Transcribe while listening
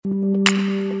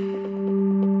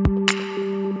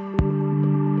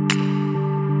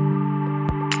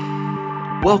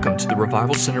Welcome to the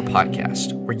Revival Center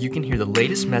podcast, where you can hear the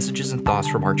latest messages and thoughts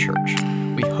from our church.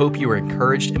 We hope you are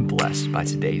encouraged and blessed by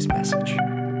today's message.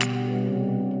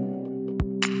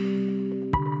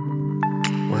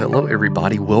 Well, hello,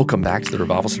 everybody. Welcome back to the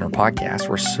Revival Center podcast.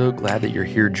 We're so glad that you're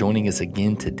here joining us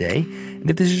again today. And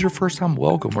if this is your first time,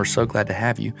 welcome. We're so glad to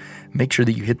have you. Make sure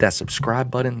that you hit that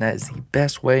subscribe button. That is the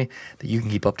best way that you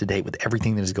can keep up to date with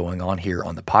everything that is going on here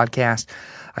on the podcast.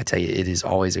 I tell you, it is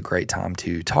always a great time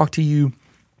to talk to you,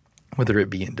 whether it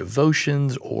be in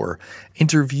devotions or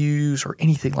interviews or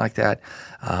anything like that.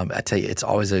 I tell you, it's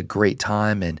always a great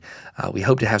time, and we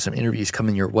hope to have some interviews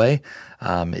coming your way.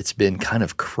 It's been kind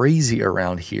of crazy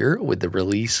around here with the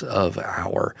release of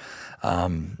our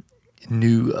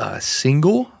new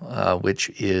single, which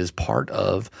is part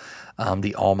of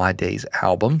the All My Days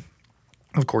album.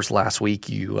 Of course, last week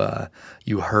you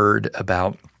heard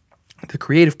about the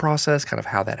creative process, kind of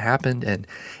how that happened. And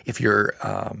if you're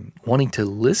wanting to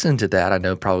listen to that, I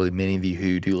know probably many of you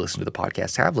who do listen to the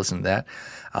podcast have listened to that,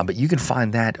 but you can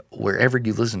find that wherever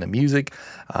you listen to music.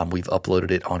 We've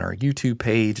uploaded it on our YouTube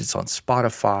page. It's on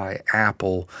Spotify,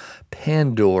 Apple,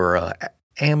 Pandora,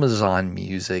 Amazon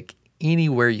Music,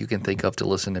 anywhere you can think of to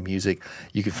listen to music.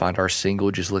 You can find our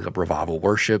single. Just look up Revival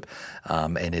Worship,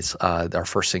 and it's our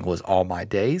first single is All My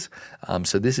Days.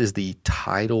 So this is the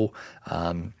title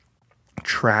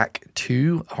track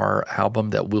to our album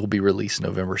that will be released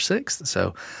November 6th.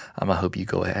 So I hope you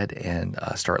go ahead and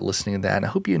start listening to that. And I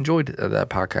hope you enjoyed that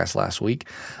podcast last week.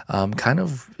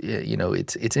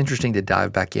 It's interesting to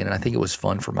dive back in. And I think it was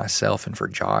fun for myself and for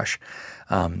Josh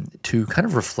to kind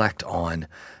of reflect on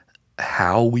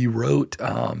how we wrote,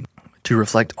 to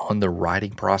reflect on the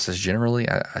writing process generally.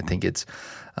 I think it's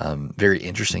very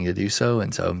interesting to do so.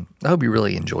 And so I hope you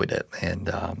really enjoyed it.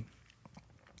 And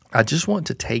I just want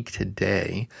to take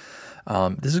today,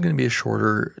 this is going to be a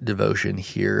shorter devotion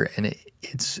here, and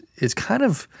it's kind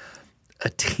of a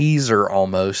teaser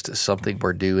almost, something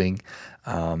we're doing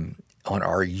on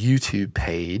our YouTube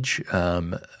page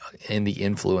in the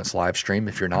Influence live stream.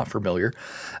 If you're not familiar,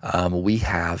 we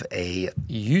have a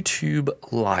YouTube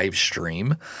live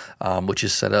stream, which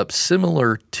is set up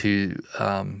similar to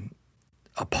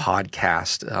a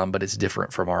podcast, but it's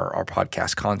different from our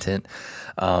podcast content.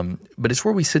 But it's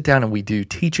where we sit down and we do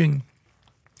teaching.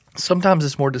 Sometimes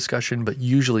it's more discussion, but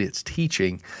usually it's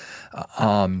teaching,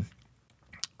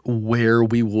 where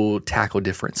we will tackle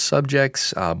different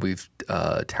subjects. We've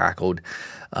tackled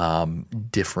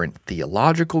different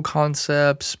theological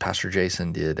concepts. Pastor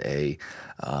Jason did a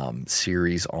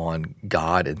series on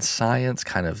God and science,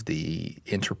 kind of the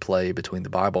interplay between the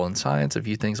Bible and science, a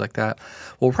few things like that.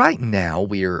 Well, right now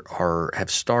we have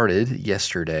started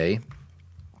yesterday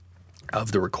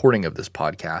of the recording of this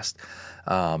podcast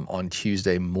on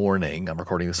Tuesday morning. I'm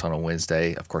recording this on a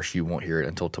Wednesday. Of course, you won't hear it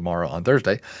until tomorrow on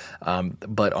Thursday.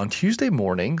 But on Tuesday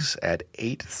mornings at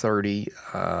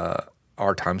 8:30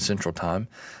 our time, Central Time,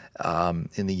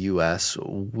 in the U.S.,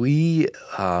 we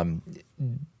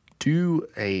do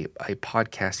a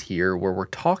podcast here where we're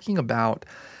talking about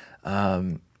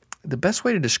the best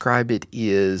way to describe it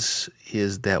is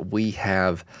that we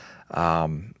have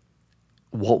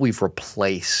what we've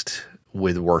replaced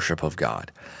with worship of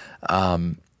God.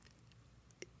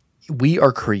 We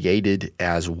are created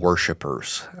as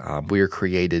worshipers. We are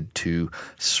created to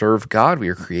serve God. We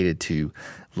are created to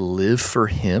live for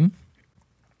Him.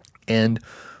 And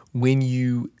when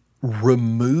you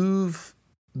remove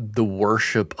the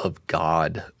worship of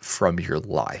God from your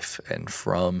life and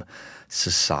from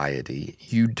society,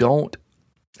 you don't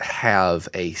have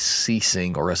a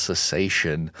ceasing or a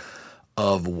cessation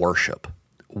of worship.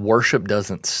 Worship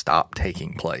doesn't stop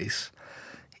taking place.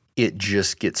 It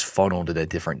just gets funneled in a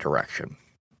different direction.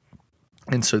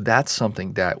 And so that's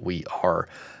something that we are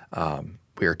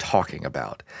talking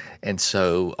about. And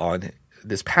so on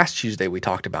this past Tuesday, we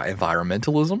talked about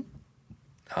environmentalism.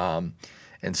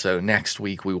 And so next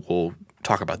week we will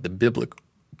talk about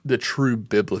the true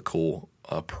biblical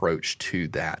approach to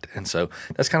that. And so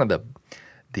that's kind of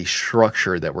the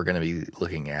structure that we're going to be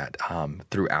looking at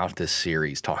throughout this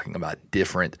series, talking about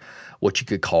different, what you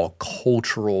could call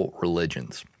cultural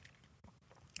religions.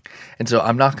 And so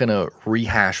I'm not going to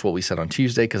rehash what we said on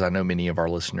Tuesday, because I know many of our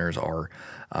listeners are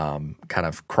kind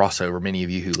of crossover. Many of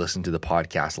you who listen to the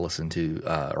podcast listen to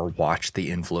or watch the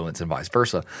Influence and vice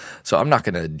versa. So I'm not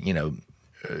going to,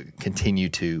 continue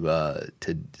to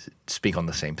speak on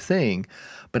the same thing,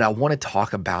 but I want to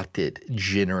talk about it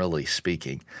generally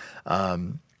speaking,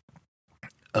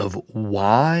 of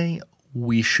why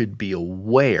we should be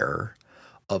aware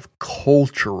of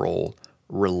cultural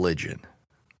religion.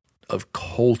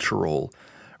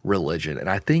 And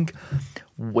I think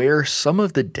Where some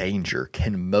of the danger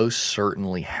can most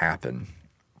certainly happen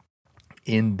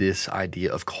in this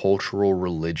idea of cultural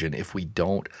religion, if we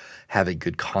don't have a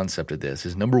good concept of this,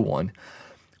 is number one,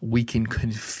 we can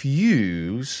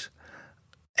confuse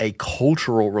a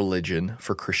cultural religion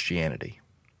for Christianity.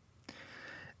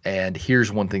 And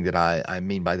here's one thing that I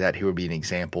mean by that. Here would be an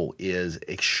example, is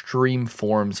extreme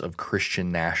forms of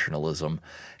Christian nationalism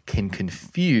can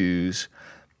confuse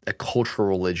a cultural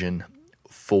religion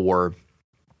for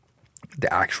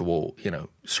the actual,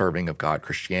 serving of God,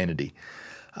 Christianity.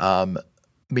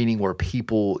 Meaning where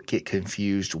people get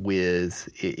confused with,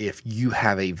 if you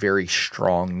have a very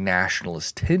strong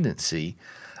nationalist tendency,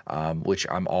 which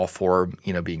I'm all for,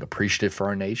 being appreciative for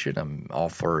our nation. I'm all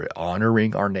for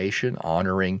honoring our nation,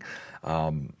 honoring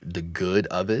the good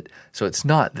of it. So it's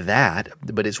not that,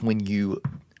 but it's when you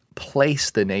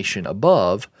place the nation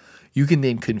above, you can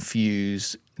then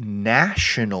confuse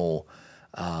national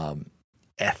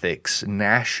ethics,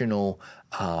 national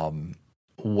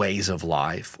ways of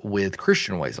life with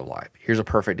Christian ways of life. Here's a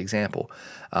perfect example.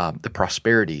 The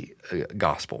prosperity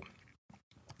gospel.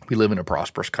 We live in a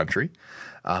prosperous country.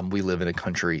 We live in a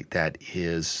country that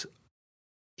is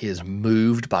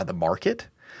moved by the market,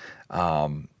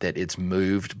 that it's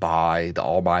moved by the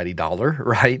almighty dollar,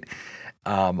 right?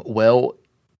 Well,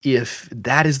 if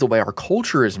that is the way our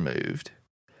culture is moved,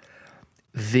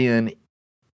 then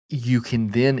you can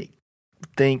then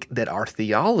think that our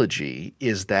theology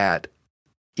is that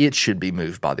it should be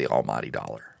moved by the almighty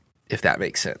dollar, if that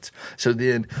makes sense. So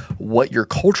then what your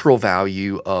cultural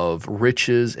value of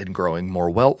riches and growing more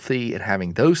wealthy and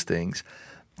having those things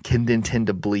can then tend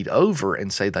to bleed over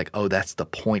and say like, oh, that's the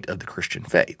point of the Christian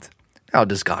faith. Now,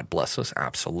 does God bless us?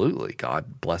 Absolutely.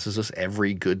 God blesses us.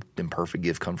 Every good and perfect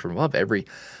gift comes from above. Every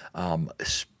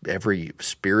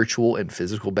spiritual and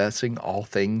physical blessing, all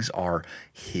things are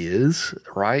His,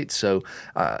 right? So,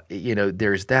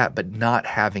 there's that, but not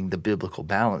having the biblical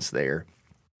balance there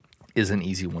is an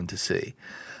easy one to see.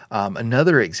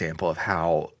 Another example of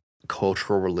how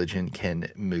cultural religion can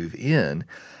move in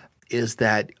is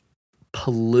that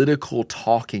political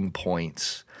talking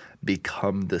points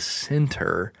become the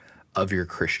center of your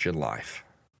Christian life.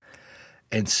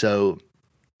 And so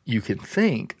you can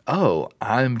think, oh,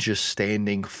 I'm just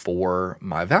standing for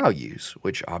my values,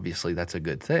 which obviously that's a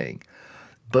good thing.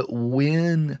 But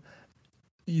when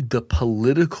the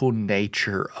political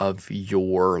nature of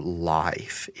your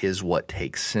life is what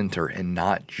takes center and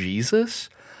not Jesus,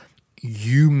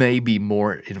 you may be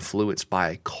more influenced by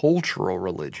a cultural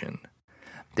religion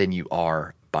than you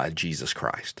are by Jesus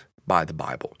Christ, by the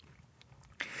Bible.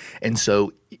 And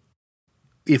so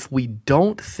if we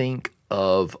don't think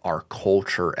of our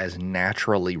culture as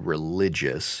naturally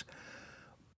religious,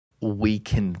 we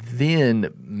can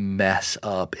then mess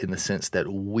up in the sense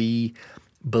that we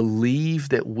believe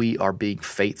that we are being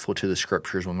faithful to the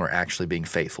scriptures when we're actually being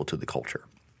faithful to the culture.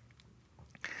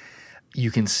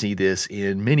 You can see this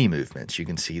in many movements. You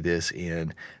can see this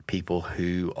in people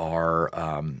who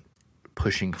are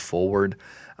pushing forward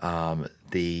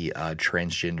the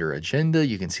transgender agenda.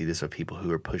 You can see this with people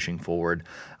who are pushing forward,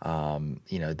 the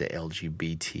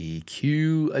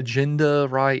LGBTQ agenda,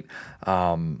 right?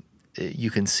 You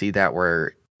can see that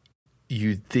where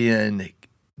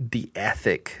the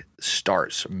ethic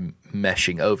starts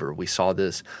meshing over. We saw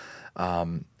this a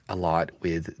lot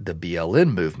with the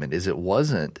BLM movement, is it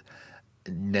wasn't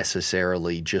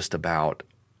necessarily just about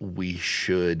we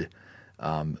should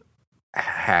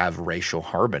have racial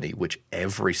harmony, which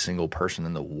every single person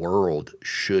in the world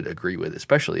should agree with,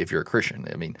 especially if you're a Christian.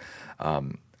 I mean,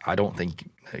 I don't think,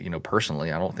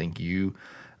 personally, I don't think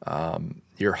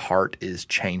your heart is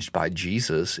changed by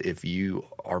Jesus if you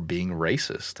are being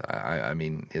racist. I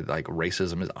mean,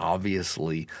 racism is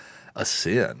obviously a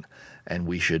sin, and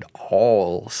we should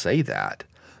all say that.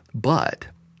 But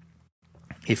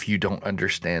if you don't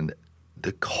understand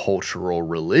the cultural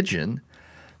religion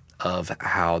of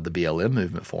how the BLM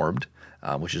movement formed,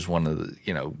 which is one of the,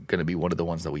 going to be one of the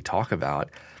ones that we talk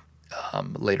about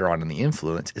later on in the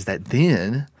influence, is that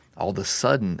then all of a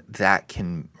sudden that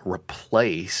can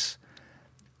replace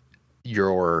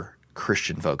your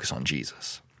Christian focus on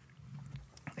Jesus.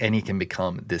 And he can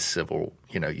become this civil,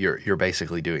 you're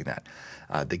basically doing that.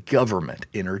 The government,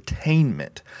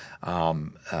 entertainment,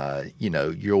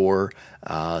 your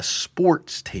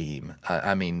sports team.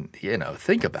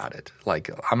 Think about it. Like,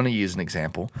 I'm going to use an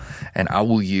example, and I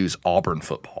will use Auburn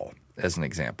football as an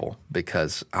example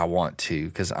because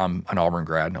I'm an Auburn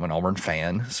grad, I'm an Auburn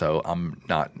fan, so I'm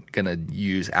not going to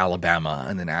use Alabama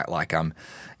and then act like I'm,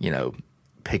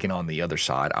 picking on the other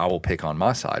side. I will pick on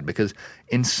my side because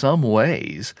in some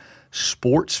ways,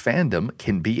 sports fandom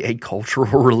can be a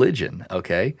cultural religion,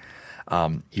 okay?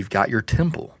 You've got your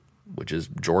temple, which is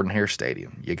Jordan Hare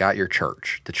Stadium. You got your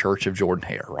church, the Church of Jordan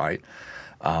Hare, right?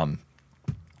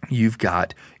 You've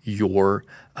got your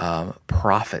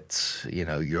prophets,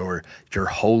 your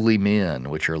holy men,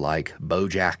 which are like Bo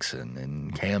Jackson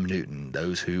and Cam Newton,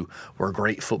 those who were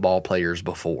great football players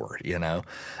before.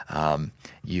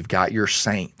 You've got your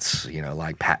saints,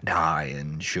 like Pat Dye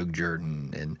and Shug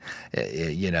Jordan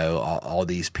and all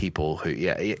these people who,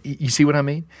 you see what I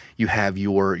mean? You have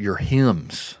your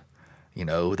hymns.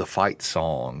 The fight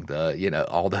song,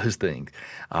 all those things.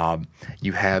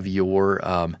 You have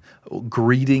your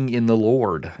greeting in the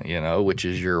Lord, which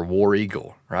is your war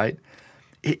eagle, right?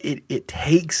 It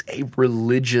takes a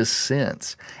religious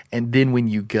sense. And then when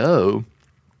you go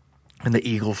and the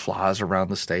eagle flies around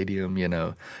the stadium,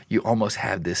 you almost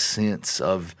have this sense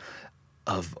of,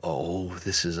 oh,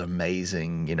 this is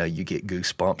amazing. You get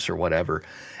goosebumps or whatever.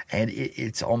 And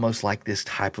it's almost like this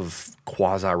type of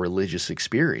quasi-religious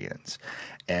experience.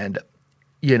 And,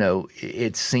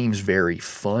 it seems very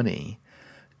funny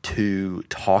to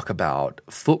talk about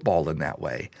football in that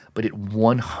way, but it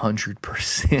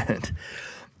 100%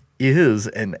 is,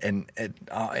 and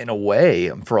in a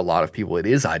way, for a lot of people, it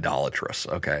is idolatrous,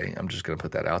 okay? I'm just going to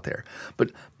put that out there.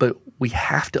 But we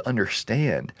have to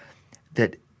understand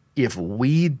that if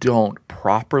we don't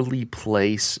properly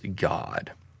place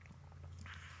God,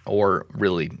 or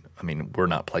really, we're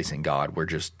not placing God, we're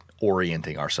just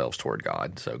orienting ourselves toward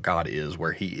God. So God is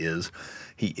where He is.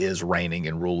 He is reigning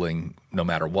and ruling no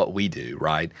matter what we do,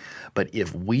 right? But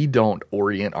if we don't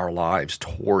orient our lives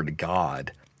toward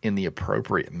God in the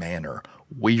appropriate manner,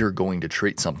 we are going to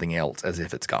treat something else as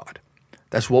if it's God.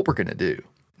 That's what we're going to do,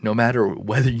 no matter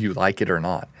whether you like it or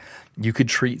not. You could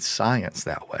treat science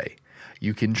that way.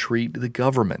 You can treat the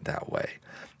government that way.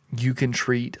 You can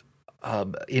treat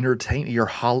your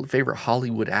favorite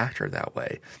Hollywood actor that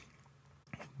way.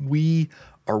 We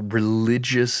are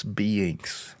religious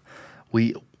beings.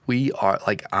 We are,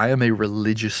 like, I am a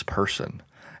religious person.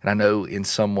 And I know in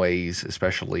some ways,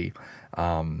 especially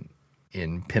in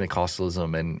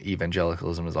Pentecostalism and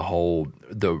evangelicalism as a whole,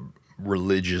 the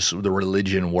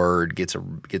religion word gets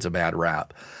a bad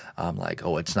rap. Like,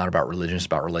 oh, it's not about religion, it's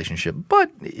about relationship.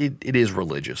 But it is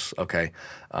religious, okay?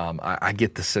 I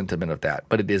get the sentiment of that.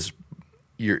 But it is,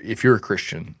 if you're a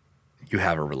Christian, you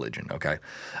have a religion, okay?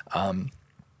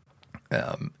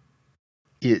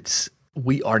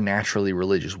 We are naturally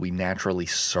religious. We naturally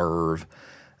serve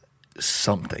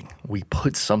something. We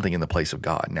put something in the place of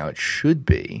God. Now, it should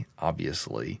be,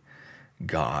 obviously,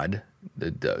 God,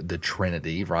 the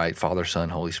Trinity, right? Father, Son,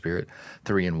 Holy Spirit,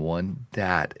 3 in 1,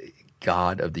 that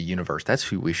God of the universe. That's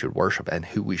who we should worship and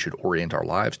who we should orient our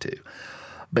lives to.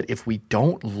 But if we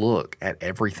don't look at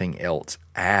everything else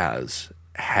as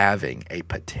having a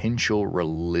potential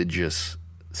religious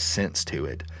sense to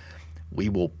it, we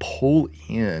will pull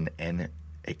in and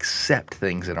accept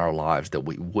things in our lives that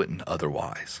we wouldn't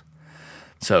otherwise.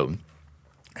 So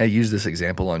I used this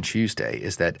example on Tuesday,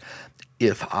 is that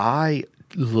if I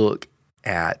look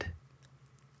at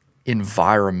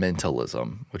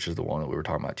environmentalism, which is the one that we were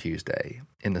talking about Tuesday,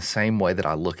 in the same way that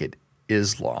I look at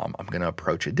Islam, I'm going to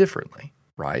approach it differently,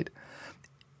 right?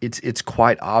 It's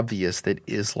quite obvious that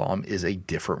Islam is a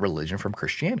different religion from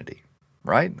Christianity,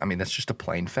 right? That's just a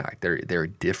plain fact. They're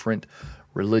different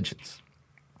religions.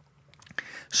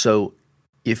 So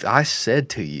if I said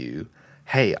to you,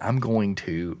 hey, I'm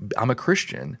a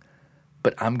Christian,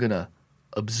 but I'm going to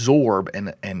absorb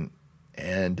and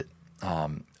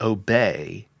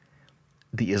obey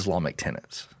the Islamic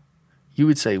tenets, you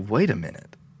would say, wait a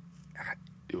minute,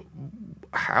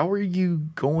 how are you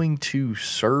going to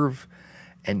serve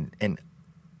and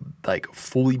like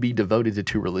fully be devoted to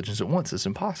two religions at once? It's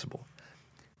impossible.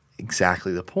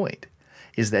 Exactly the point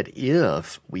is that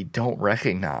if we don't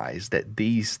recognize that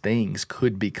these things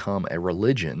could become a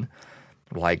religion,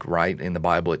 like, right, in the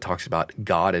Bible it talks about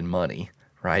God and money,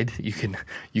 right? You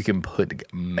can put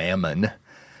mammon,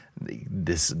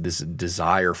 this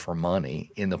desire for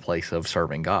money, in the place of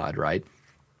serving God, right?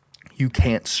 You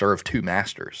can't serve two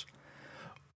masters.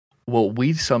 Well,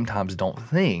 we sometimes don't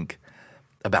think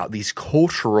about these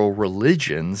cultural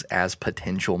religions as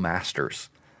potential masters.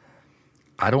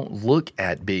 I don't look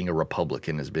at being a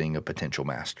Republican as being a potential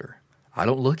master. I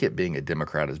don't look at being a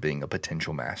Democrat as being a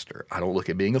potential master. I don't look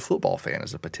at being a football fan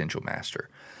as a potential master,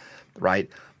 right?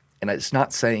 And it's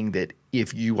not saying that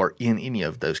if you are in any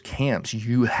of those camps,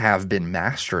 you have been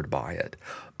mastered by it.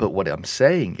 But what I'm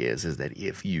saying is that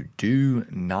if you do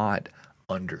not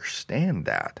understand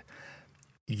that,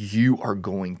 you are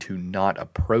going to not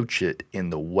approach it in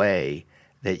the way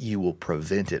that you will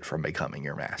prevent it from becoming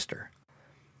your master,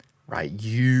 right?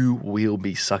 You will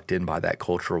be sucked in by that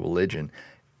cultural religion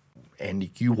and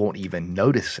you won't even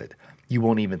notice it. You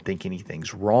won't even think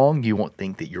anything's wrong. You won't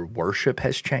think that your worship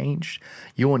has changed.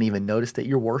 You won't even notice that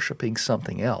you're worshiping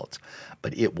something else,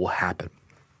 but it will happen.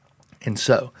 And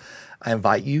so I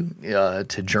invite you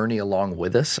to journey along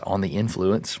with us on the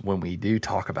influence when we do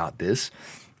talk about this.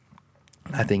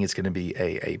 I think it's going to be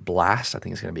a blast. I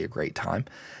think it's going to be a great time.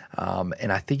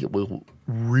 And I think it will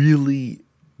really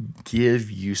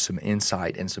give you some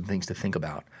insight and some things to think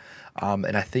about.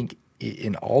 And I think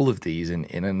in all of these, and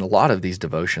in a lot of these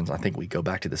devotions, I think we go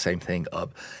back to the same thing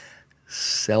of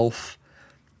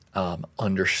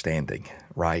self-understanding,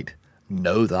 right?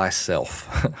 Know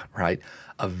thyself, right?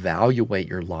 Evaluate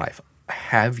your life.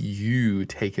 Have you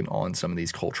taken on some of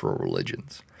these cultural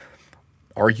religions?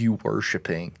 Are you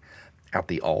worshiping at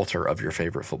the altar of your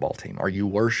favorite football team? Are you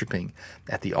worshiping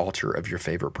at the altar of your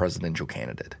favorite presidential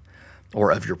candidate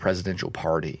or of your presidential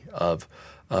party, of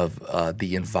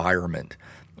the environment?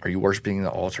 Are you worshiping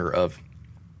the altar of,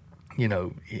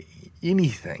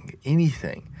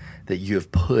 anything that you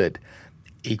have put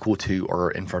equal to or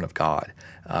in front of God?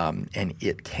 And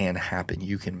it can happen.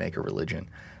 You can make a religion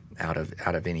out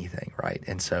of anything, right?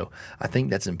 And so I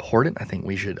think that's important. I think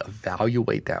we should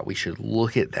evaluate that. We should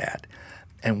look at that.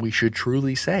 And we should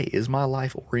truly say, is my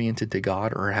life oriented to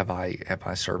God, or have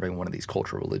I serving one of these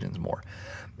cultural religions more?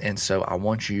 And so I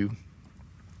want you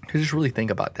to just really think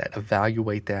about that,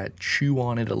 evaluate that, chew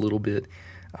on it a little bit.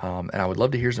 And I would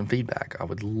love to hear some feedback. I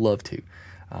would love to.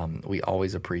 We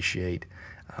always appreciate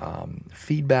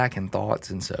feedback and thoughts.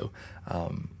 And so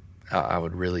I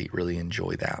would really, really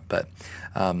enjoy that. But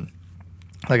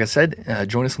like I said,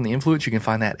 join us on The Influence. You can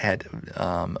find that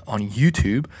on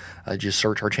YouTube. Just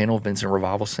search our channel, Vincent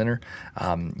Revival Center.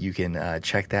 You can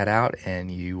check that out, and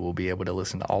you will be able to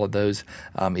listen to all of those.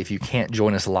 If you can't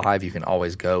join us live, you can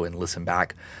always go and listen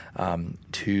back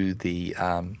to the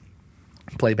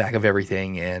playback of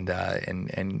everything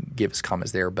and give us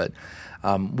comments there. But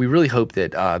we really hope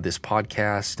that this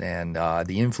podcast and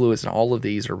The Influence and all of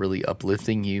these are really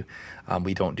uplifting you.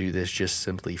 We don't do this just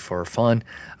simply for fun.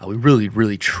 We really,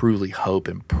 really, truly hope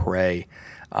and pray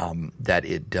that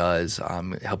it does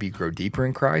help you grow deeper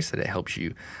in Christ, that it helps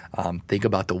you think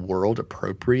about the world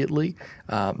appropriately,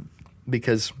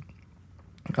 because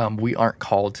we aren't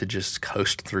called to just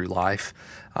coast through life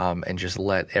and just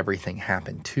let everything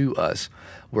happen to us.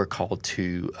 We're called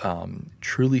to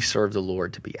truly serve the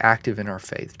Lord, to be active in our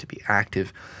faith, to be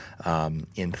active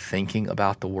in thinking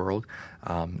about the world.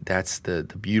 That's the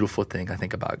beautiful thing I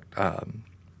think about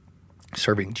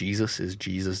serving Jesus is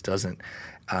Jesus doesn't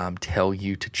tell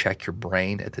you to check your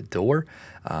brain at the door,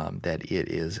 that it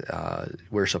is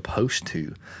we're supposed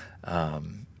to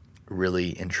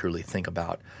really and truly think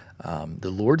about the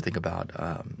Lord, think about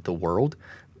the world,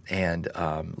 and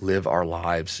live our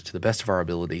lives to the best of our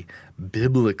ability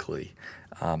biblically,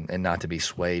 and not to be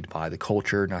swayed by the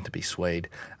culture, not to be swayed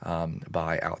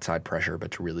by outside pressure, but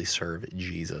to really serve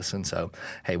Jesus. And so,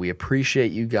 hey, we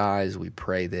appreciate you guys. We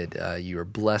pray that you are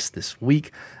blessed this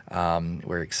week.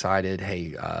 We're excited.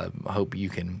 Hey, I hope you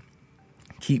can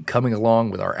keep coming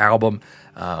along with our album.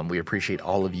 We appreciate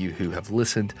all of you who have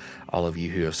listened, all of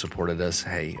you who have supported us.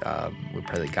 Hey, we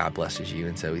pray that God blesses you.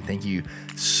 And so we thank you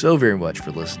so very much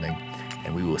for listening,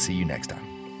 and we will see you next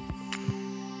time.